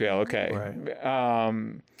play Oakdale, okay. Right.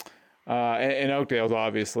 And Oakdale's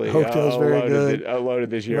obviously Oakdale's very good. Loaded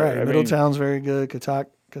this year. Right. Middletown's very good.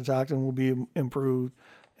 Catoctin will be improved,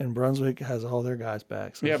 and Brunswick has all their guys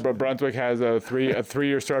back. So but Brunswick has a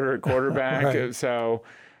three-year starter at quarterback. Right. So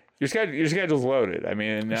your schedule's loaded. I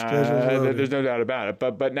mean, there's no doubt about it.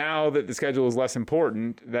 But now that the schedule is less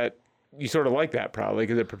important, that you sort of like that probably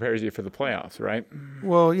because it prepares you for the playoffs, right?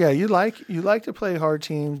 Well, yeah, you like to play hard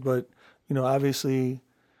teams, but obviously,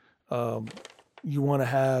 you want to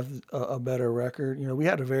have a better record. We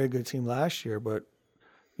had a very good team last year, but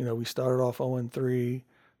we started off 0-3.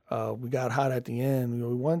 We got hot at the end.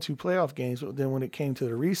 We won 2 playoff games, but then when it came to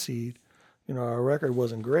the reseed, our record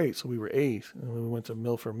wasn't great, so we were 8th, and we went to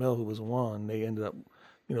Milford Mill, who was 1. They ended up.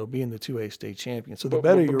 Being the 2A state champion. So but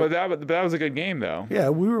that was a good game, though. Yeah,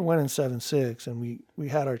 we were winning 7-6, and we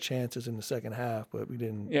had our chances in the second half, but we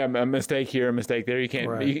didn't. Yeah, a mistake here, a mistake there. You can't.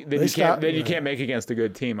 Right. You can't make against a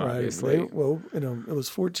good team, obviously. Right. It was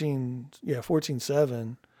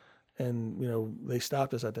 14-7, and they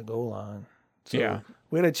stopped us at the goal line. So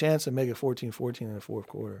we had a chance to make it 14-14 in the fourth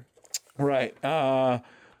quarter. Right. But.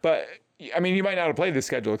 I mean, you might not have played this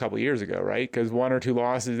schedule a couple of years ago, right? Because 1 or 2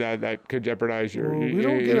 losses that could jeopardize your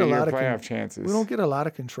playoff chances. We don't get a lot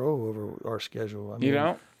of control over our schedule. You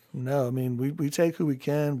don't? No. I mean, we take who we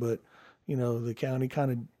can, but the county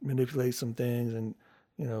kind of manipulates some things, and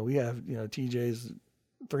we have TJ's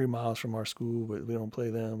 3 miles from our school, but we don't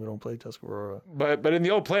play them. We don't play Tuscarora. But in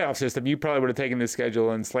the old playoff system, you probably would have taken this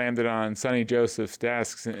schedule and slammed it on Sonny Joseph's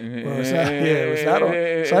desks.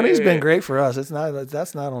 Sonny's been great for us. That's not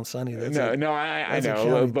on Sonny. I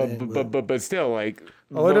know, but still, like. It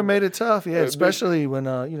would have made it tough, especially when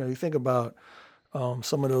you think about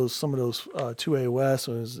some of those 2A West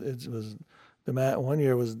was the 1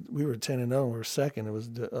 year we were 10-0, we were second. It was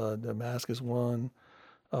Damascus 1.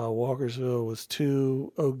 Walkersville was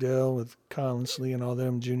 2. Oakdale with Collins Lee and all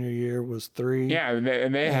them junior year was 3. Yeah,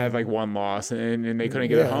 and they had like 1 loss, and they couldn't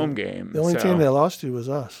get a home game. The only team they lost to was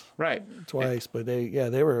us. Right. Twice, but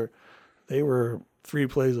they were 3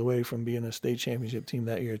 plays away from being a state championship team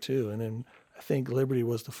that year too. And then I think Liberty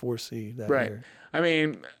was the 4th seed that year. I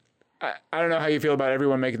mean, I don't know how you feel about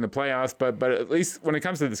everyone making the playoffs, but at least when it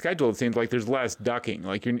comes to the schedule, it seems like there's less ducking.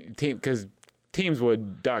 Like your team, because teams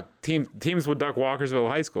would duck Walkersville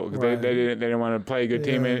High School because they didn't want to play a good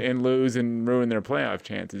team and lose and ruin their playoff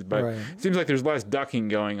chances. But it seems like there's less ducking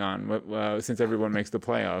going on since everyone makes the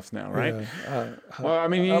playoffs now, right? Well, I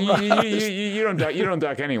mean, you don't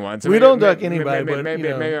duck anyone. So we don't duck anybody. Maybe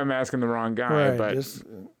I'm asking the wrong guy, but it's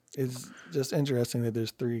just interesting that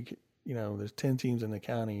there's 3. There's 10 teams in the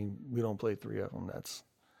county. We don't play 3 of them. That's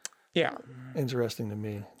interesting to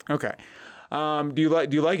me. Okay. Do you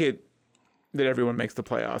like it? that everyone makes the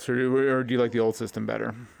playoffs, or do you like the old system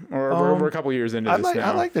better? Or we're a couple years into this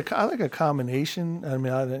now. I like a combination. I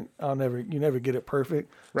mean, you never get it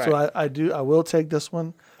perfect. Right. So I will take this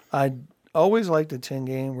one. I always like the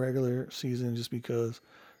 10-game regular season just because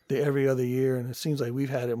every other year, and it seems like we've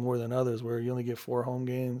had it more than others, where you only get 4 home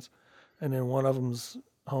games, and then one of them's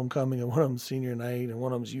homecoming, and one of them's senior night, and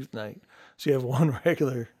one of them's youth night. So you have one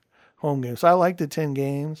regular home game. So I like the 10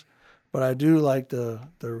 games. But I do like the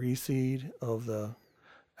reseed of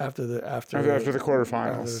after the quarterfinals. After the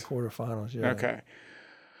quarterfinals, yeah. Okay.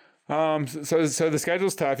 So the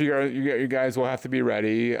schedule's tough. You guys will have to be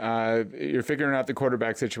ready. You're figuring out the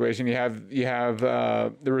quarterback situation. You have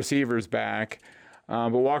the receivers back.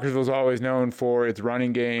 But Walkersville's always known for its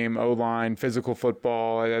running game, O-line, physical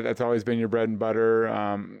football. That's always been your bread and butter.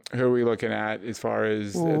 Who are we looking at as far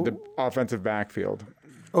as the offensive backfield?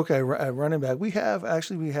 Okay, at running back, we have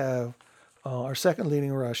our second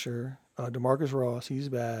leading rusher, DeMarcus Ross. He's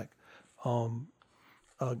back.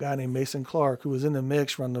 A guy named Mason Clark, who was in the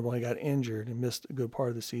mix running the ball, he got injured and missed a good part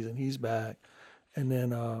of the season. He's back. And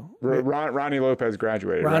then Ronnie Lopez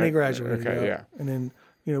graduated. Ronnie right? graduated. Okay, yeah. And then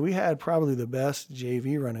we had probably the best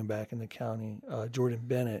JV running back in the county, Jordan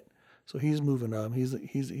Bennett. So he's moving up. He's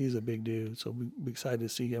a big dude. So we're excited to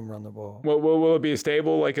see him run the ball. Well, will it be a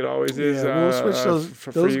stable like it always is? Yeah, we'll switch those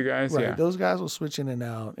for you guys. Right, yeah, those guys will switch in and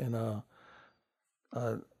out, and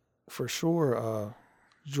for sure,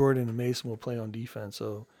 Jordan and Mason will play on defense.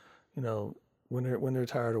 So, when they're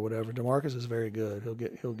tired or whatever, DeMarcus is very good.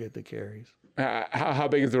 He'll get the carries. How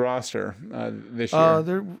big is the roster this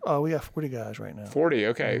year? We have 40 guys right now. 40.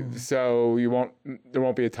 Okay, so there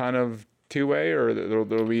won't be a ton of two-way, or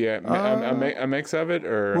there'll be a mix of it,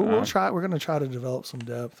 or we'll try. We're going to try to develop some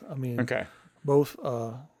depth. I mean, okay. Both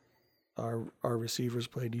our receivers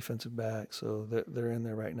play defensive back, so they're in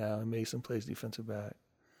there right now, and Mason plays defensive back.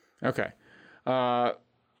 Okay.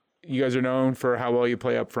 You guys are known for how well you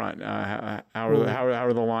play up front. How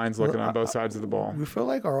are the lines looking on both sides of the ball? We feel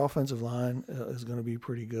like our offensive line is going to be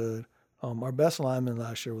pretty good. Our best lineman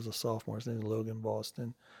last year was a sophomore. His name is Logan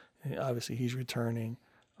Boston, and obviously he's returning.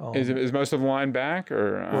 Is most of the line back,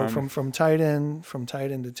 or from tight end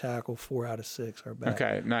to tackle, 4 out of 6 are back.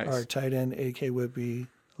 Okay, nice. Our tight end A.K. Whitby,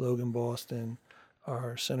 Logan Boston,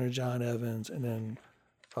 our center John Evans, and then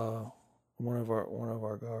one of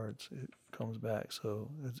our guards comes back. So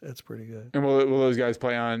it's pretty good. And will those guys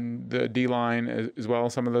play on the D line as well?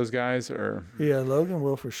 Some of those guys, or yeah, Logan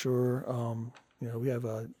will for sure. We have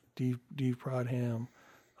Dave Prodham,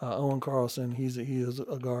 Owen Carlson. He is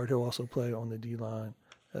a guard. He'll also play on the D line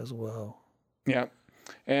as well. Yeah.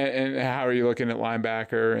 And how are you looking at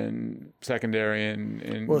linebacker and secondary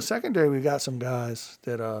and Well, secondary, we got some guys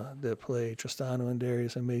that played. Tristano and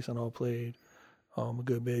Darius and Mason all played a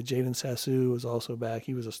good bit. Jaden Sassu was also back.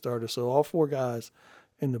 He was a starter. So all 4 guys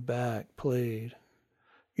in the back played,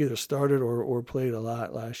 either started or played a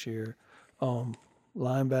lot last year.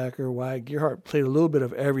 Linebacker, Wyatt Gearhart played a little bit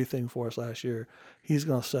of everything for us last year. He's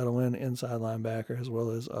going to settle in inside linebacker, as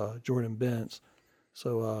well as Jordan Bentz.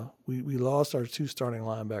 So we lost our 2 starting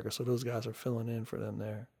linebackers, so those guys are filling in for them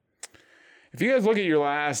there. If you guys look at your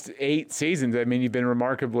last 8 seasons, I mean, you've been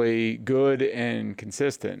remarkably good and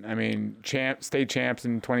consistent. I mean, state champs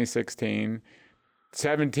in 2016.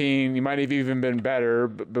 17, you might have even been better.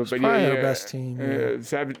 But probably our best team.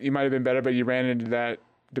 Yeah. You might have been better, but you ran into that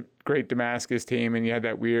great Damascus team, and you had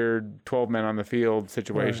that weird 12 men on the field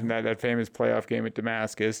situation, right. that famous playoff game at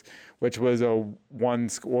Damascus, which was a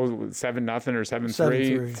 7-0 or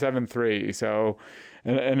 7-3, 7-3. So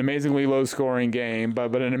an amazingly low scoring game,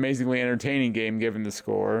 but an amazingly entertaining game given the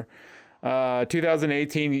score.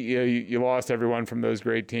 2018, you lost everyone from those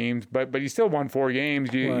great teams, but you still won 4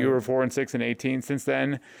 games. You were 4-6 in 18. Since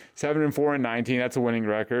then, 7-4 in 19. That's a winning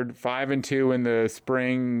record. 5-2 in the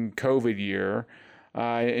spring COVID year.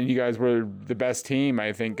 And you guys were the best team,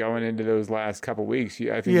 I think, going into those last couple of weeks.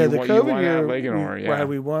 I think you won at Leganor. Right,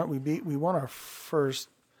 we won our first.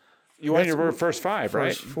 You won your first 5,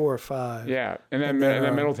 right? 4 or 5. Yeah, and then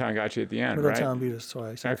Middletown got you at the end, Middletown beat us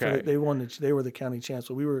twice. Okay, they won. They were the county champs.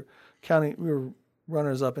 So we were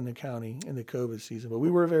runners up in the county in the COVID season, but we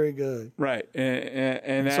were very good. Right,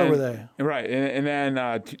 and then, so were they. Right, and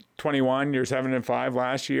then 21, you're 7-5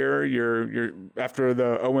 last year. You're after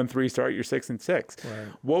the 0-3 start, you're 6-6. Right.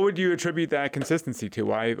 What would you attribute that consistency to?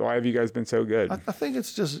 Why have you guys been so good? I think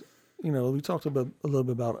it's just we talked a little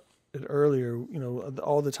bit about it earlier.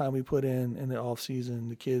 All the time we put in the off season,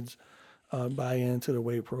 the kids buy into the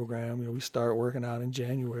weight program. We start working out in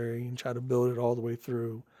January and try to build it all the way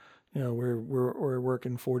through. We're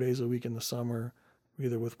working 4 days a week in the summer,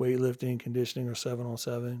 either with weightlifting, conditioning, or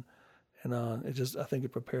 7-on-7, And I think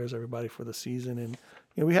it prepares everybody for the season. And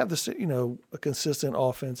we have this, a consistent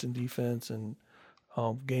offense and defense and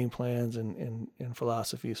game plans and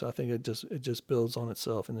philosophy. So I think it just builds on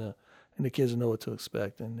itself, and the kids know what to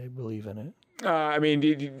expect and they believe in it. I mean,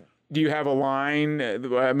 do you have a line?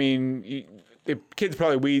 I mean, some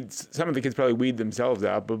of the kids probably weed themselves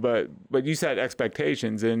out, but you set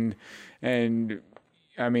expectations and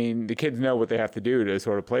I mean, the kids know what they have to do to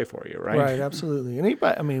sort of play for you, right? Right, absolutely.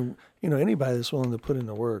 Anybody that's willing to put in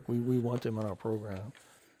the work, we want them in our program.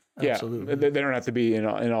 Absolutely. Yeah, they don't have to be an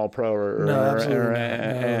all-pro or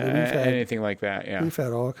anything like that. Yeah, we've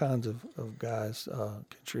had all kinds of guys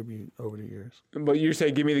contribute over the years. But you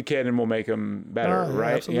say, give me the kid and we'll make them better,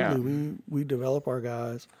 right? Absolutely. Yeah. We develop our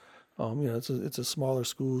guys. It's a smaller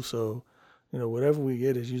school, so whatever we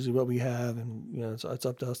get is usually what we have, and it's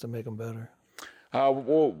up to us to make them better.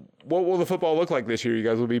 Well, what will the football look like this year? You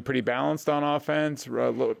guys will be pretty balanced on offense,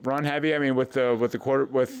 run heavy. I mean, with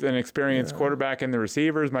an experienced quarterback and the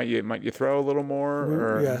receivers, might you throw a little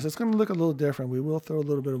more? Yes, it's going to look a little different. We will throw a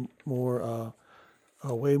little bit more,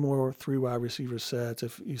 way more 3 wide receiver sets.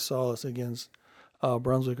 If you saw us against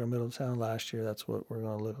Brunswick or Middletown last year, that's what we're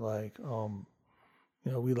going to look like.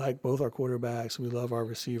 We like both our quarterbacks. We love our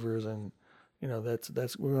receivers, and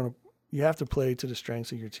you have to play to the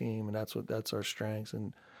strengths of your team, and that's our strengths.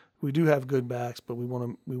 And we do have good backs, but we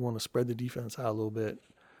want to spread the defense out a little bit,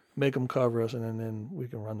 make them cover us, and then we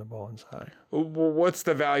can run the ball inside. Well, what's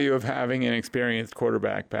the value of having an experienced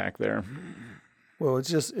quarterback back there? Well, it's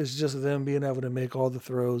just them being able to make all the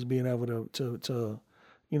throws, being able to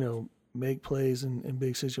make plays in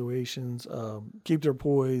big situations, keep their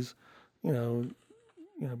poise.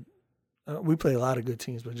 We play a lot of good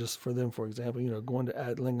teams, but just for them, for example, going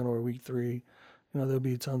to Lincoln week 3, there'll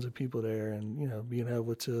be tons of people there, and being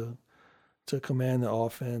able to command the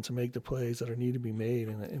offense and make the plays that are need to be made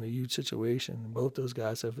in a huge situation. Both those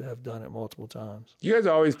guys have done it multiple times. You guys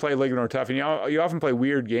always play Lincoln tough, and you often play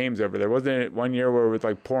weird games over there. Wasn't it one year where it was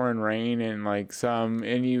like pouring rain and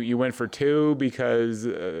and you went for 2 because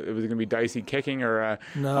it was going to be dicey kicking, or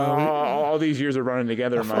no? All these years are running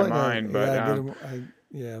together in my mind,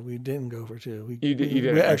 we didn't go for 2. You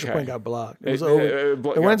did. The extra point got blocked. It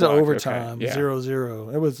went to overtime,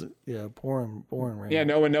 0-0. It was pouring rain. Yeah,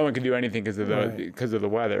 no one could do anything because of the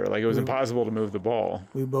weather. Like, it was impossible to move the ball.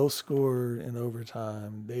 We both scored in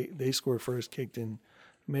overtime. They scored first, kicked in,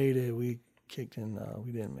 made it. We kicked in.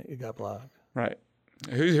 We didn't make it. Got blocked. Right.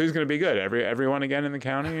 Who's going to be good? Everyone again in the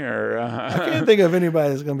county, or I can't think of anybody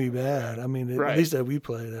that's going to be bad. I mean, at least that we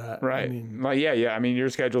played. Right. I mean, I mean, your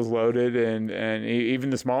schedule's loaded, and even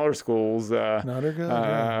the smaller schools. They're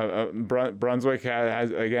good. Brunswick has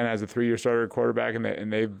a 3-year starter quarterback,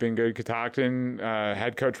 and they've been good. Catoctin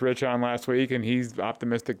had Coach Rich on last week, and he's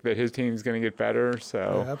optimistic that his team's going to get better.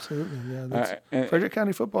 So absolutely, yeah. Frederick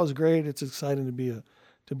County football is great. It's exciting to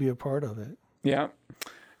be a part of it. Yeah.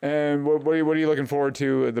 And what are you looking forward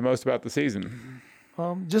to the most about the season?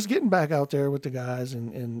 Just getting back out there with the guys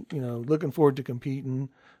and looking forward to competing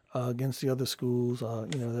against the other schools.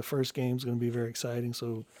 The first game's going to be very exciting.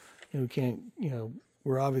 So,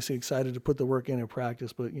 we're obviously excited to put the work in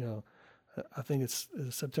practice, but, I think it's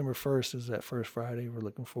September 1st is that first Friday. We're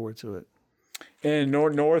looking forward to it. And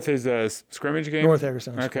North is a scrimmage game? North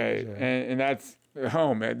Hagerstown. Okay. Yeah. And that's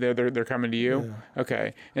home. They're coming to you? Yeah.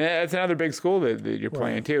 Okay. And that's another big school that you're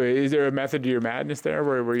playing too. Is there a method to your madness there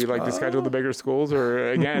where you like to schedule the bigger schools,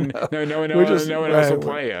 or again, no one else will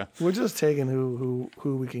play you? We're just taking who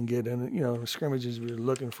we can get, and scrimmages we're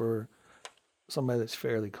looking for somebody that's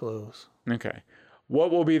fairly close. Okay.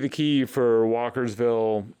 What will be the key for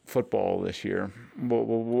Walkersville football this year? What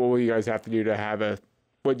will you guys have to do to have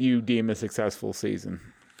what you deem a successful season?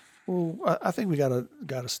 Well, I think we got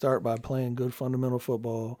to start by playing good fundamental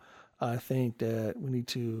football. I think that we need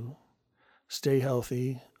to stay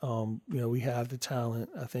healthy. We have the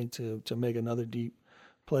talent, I think, to make another deep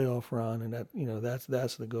playoff run, and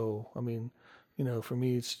that's the goal. I mean, for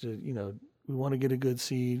me, it's to we want to get a good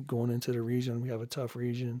seed going into the region. We have a tough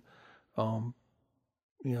region, and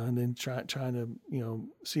then trying to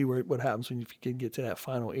see what happens if you can get to that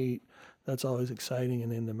final 8. That's always exciting,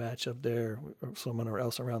 and then the matchup there or someone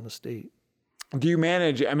else around the state. Do you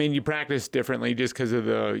manage? I mean, you practice differently just because of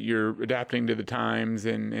you're adapting to the times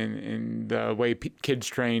and the way kids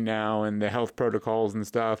train now and the health protocols and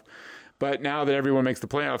stuff. But now that everyone makes the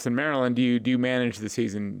playoffs in Maryland, do you manage the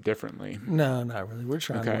season differently? No, not really. We're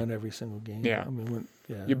trying to win every single game. Yeah. I mean,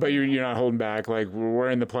 But you're not holding back. Like,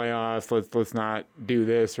 we're in the playoffs. Let's not do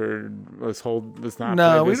this, or let's not.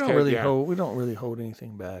 No, play we this don't really hold. We don't really hold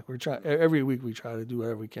anything back. We're trying every week. We try to do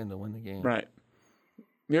whatever we can to win the game. Right.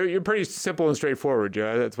 You're pretty simple and straightforward,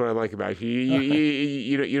 Joe. That's what I like about you.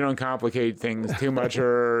 You don't complicate things too much,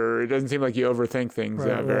 or it doesn't seem like you overthink things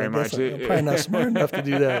very much. I'm probably not smart enough to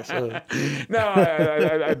do that. So. No,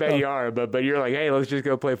 I bet you are. But you're like, hey, let's just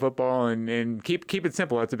go play football and keep it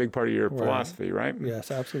simple. That's a big part of your philosophy, right? Yes,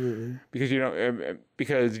 absolutely. Because you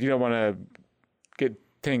don't want to get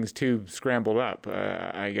things too scrambled up,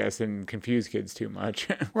 I guess, and confuse kids too much.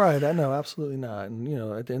 Right, I know, absolutely not. And,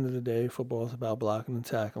 at the end of the day, football is about blocking and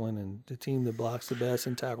tackling, and the team that blocks the best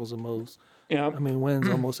and tackles the most, wins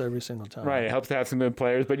almost every single time. Right, it helps to have some good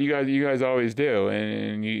players, but you guys always do,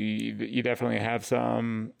 and you definitely have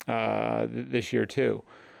some this year too.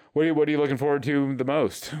 What are you looking forward to the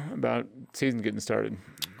most about season getting started?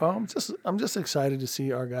 Well, I'm just excited to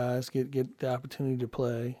see our guys get the opportunity to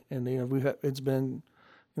play, and it's been.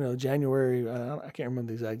 January, I can't remember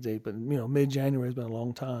the exact date, but, mid-January has been a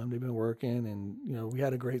long time. They've been working, and, we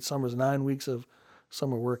had a great summer. It was 9 weeks of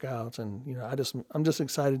summer workouts, and, I'm just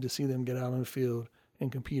excited to see them get out on the field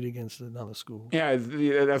and compete against another school. Yeah,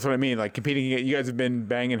 that's what I mean. Like, competing, you guys have been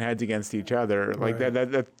banging heads against each other. Like, right.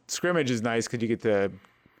 that scrimmage is nice because you get to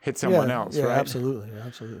hit someone else, right? Yeah, absolutely.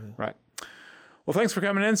 Right. Well, thanks for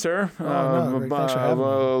coming in, sir. Thanks for having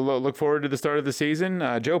me. Look forward to the start of the season.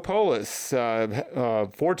 Joe Polce,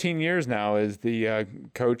 14 years now, is the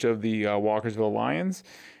coach of the Walkersville Lions,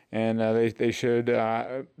 and they should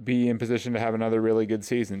be in position to have another really good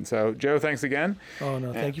season. So, Joe, thanks again. Oh,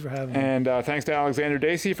 no, thank you for having me. And thanks to Alexander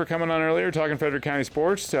Dacey for coming on earlier, talking Frederick County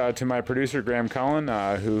sports, to my producer, Graham Cullen,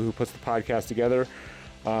 who puts the podcast together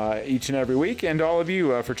each and every week, and all of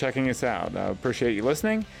you for checking us out. Appreciate you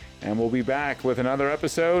listening. And we'll be back with another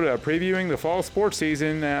episode previewing the fall sports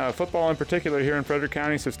season, football in particular here in Frederick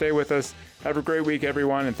County. So stay with us. Have a great week,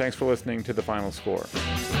 everyone, and thanks for listening to The Final Score.